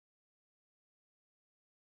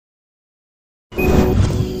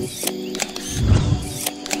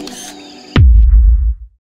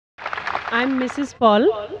I'm Mrs. Paul.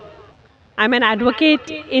 I'm an advocate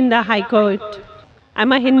in the High Court.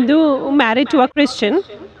 I'm a Hindu married to a Christian.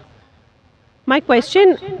 My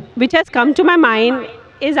question, which has come to my mind,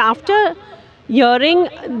 is after hearing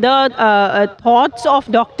the thoughts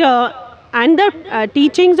of Doctor and the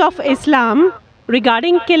teachings of Islam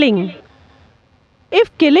regarding killing.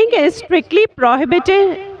 If killing is strictly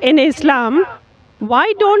prohibited in Islam,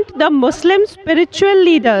 why don't the Muslim spiritual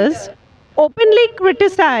leaders openly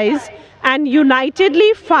criticize and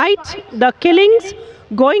unitedly fight the killings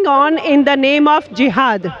going on in the name of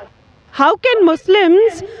Jihad? How can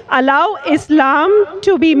Muslims allow Islam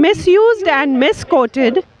to be misused and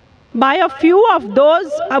misquoted by a few of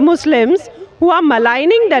those Muslims who are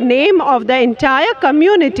maligning the name of the entire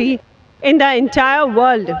community in the entire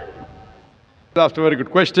world? Asked a very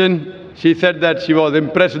good question. She said that she was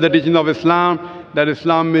impressed with the teaching of Islam, that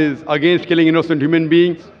Islam is against killing innocent human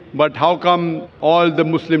beings. But how come all the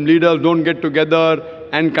Muslim leaders don't get together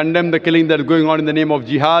and condemn the killing that is going on in the name of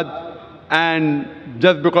jihad? And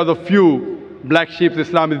just because of few black sheep,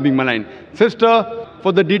 Islam is being maligned. Sister,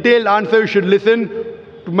 for the detailed answer, you should listen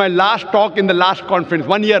to my last talk in the last conference,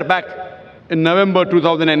 1 year back in November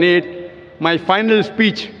 2008. My final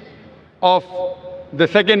speech of the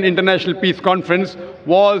second International Peace Conference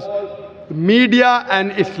was Media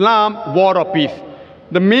and Islam, War or Peace.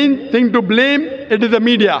 The main thing to blame, it is the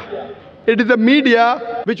media. It is the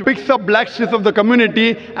media which picks up black sheep of the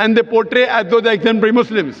community and they portray as though they're exemplary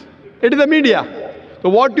Muslims. It is the media. So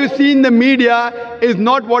what you see in the media is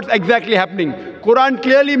not what's exactly happening. Quran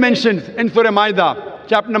clearly mentions in Surah Maida,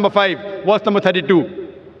 chapter number 5, verse number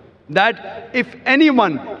 32, that if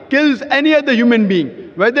anyone kills any other human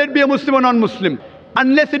being, whether it be a Muslim or non-Muslim,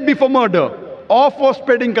 unless it be for murder or for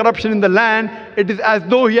spreading corruption in the land, it is as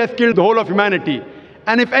though he has killed the whole of humanity.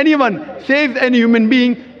 And if anyone saves any human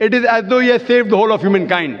being, it is as though he has saved the whole of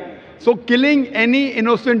humankind. So killing any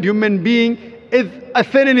innocent human being is a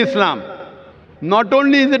sin in Islam. Not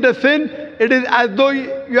only is it a sin, it is as though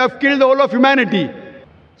you have killed the whole of humanity.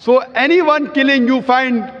 So anyone killing, you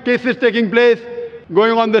find cases taking place,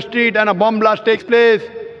 going on the street and a bomb blast takes place,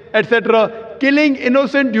 etc. Killing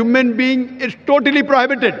innocent human being is totally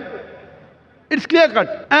prohibited. It's clear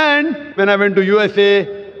cut. And when I went to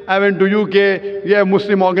USA, I went to UK, we have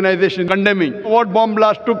Muslim organizations condemning what bomb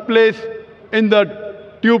blast took place in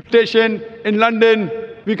the tube station in London.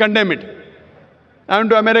 We condemn it. I went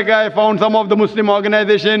to America, I found some of the Muslim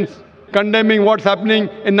organizations condemning what's happening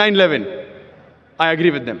in 9/11. I agree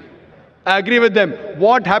with them. I agree with them.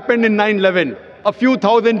 What happened in 9/11? A few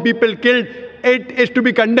thousand people killed. It is to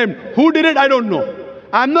be condemned. Who did it? I don't know.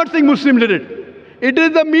 I'm not saying Muslims did it. It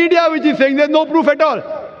is the media which is saying there's no proof at all.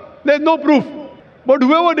 There's no proof. But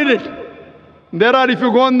whoever did it, there are, if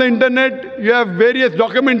you go on the internet, you have various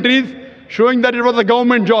documentaries showing that it was a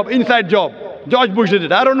government job, inside job. George Bush did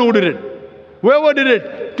it. I don't know who did it. Whoever did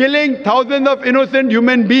it, killing thousands of innocent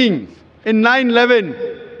human beings in 9/11,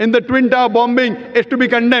 in the Twin Tower bombing, is to be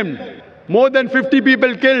condemned. More than 50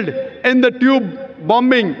 people killed in the tube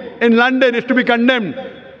bombing in London is to be condemned.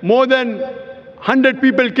 More than 100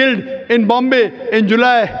 people killed in Bombay in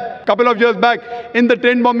July, a couple of years back, in the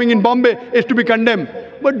train bombing in Bombay is to be condemned.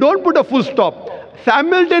 But don't put a full stop.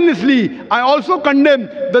 Simultaneously, I also condemn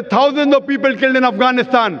the thousands of people killed in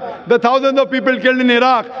Afghanistan, the thousands of people killed in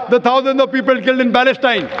Iraq, the thousands of people killed in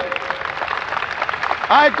Palestine.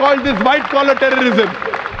 I call this white-collar terrorism.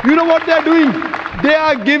 You know what they are doing? They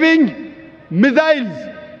are giving missiles.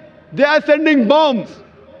 They are sending bombs.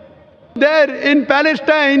 There in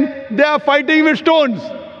Palestine, they are fighting with stones.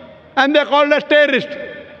 And they are called as terrorists.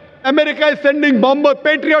 America is sending bomber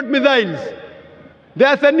Patriot missiles. They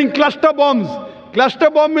are sending cluster bombs. Cluster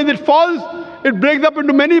bomb means it falls, it breaks up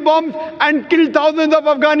into many bombs and kills thousands of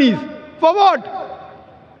Afghanis. For what?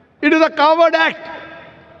 It is a coward act.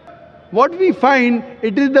 What we find,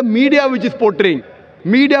 it is the media which is portraying.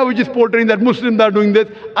 Media which is portraying that Muslims are doing this.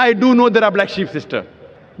 I do know there are black sheep, sister.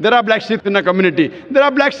 There are black sheep in a community. There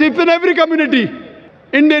are black sheep in every community.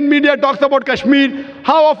 Indian media talks about Kashmir.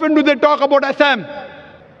 How often do they talk about Assam?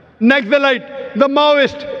 Naxalite, the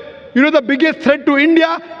Maoist. You know the biggest threat to India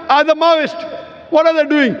are the Maoists. What are they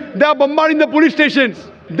doing? They are bombarding the police stations.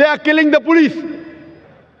 They are killing the police.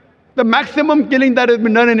 The maximum killing that has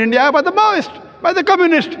been done in India by the Maoists, by the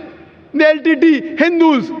communists, the LTT,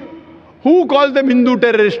 Hindus. Who calls them Hindu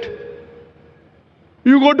terrorists?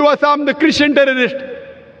 You go to Assam, the Christian terrorist.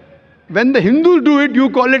 When the Hindus do it, you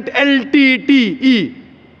call it LTTE.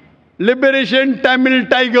 Liberation Tamil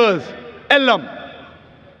Tigers. LM.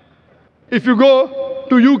 If you go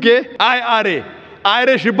to UK, IRA.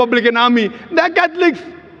 Irish Republican Army. They are Catholics.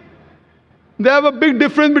 They have a big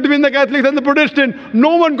difference between the Catholics and the Protestants.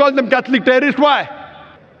 No one calls them Catholic terrorists. Why?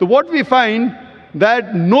 So what we find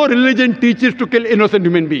that no religion teaches to kill innocent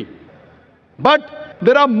human beings. But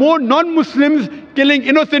there are more non-Muslims killing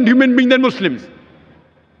innocent human beings than Muslims.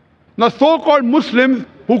 Now so-called Muslims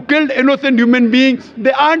who killed innocent human beings,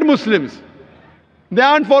 they aren't Muslims. They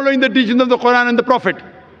aren't following the teachings of the Quran and the Prophet.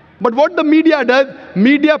 But what the media does,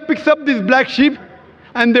 media picks up these black sheep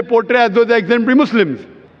and they portray as though they're exemplary Muslims.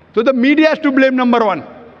 So the media has to blame, number one.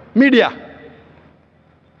 Media.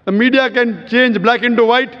 The media can change black into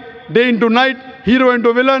white, day into night, hero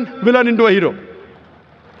into villain, villain into a hero.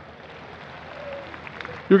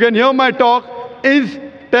 You can hear my talk, Is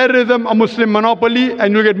Terrorism a Muslim Monopoly?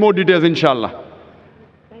 And you'll get more details, inshallah.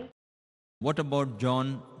 What about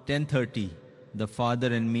John 10:30? The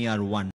Father and me are one.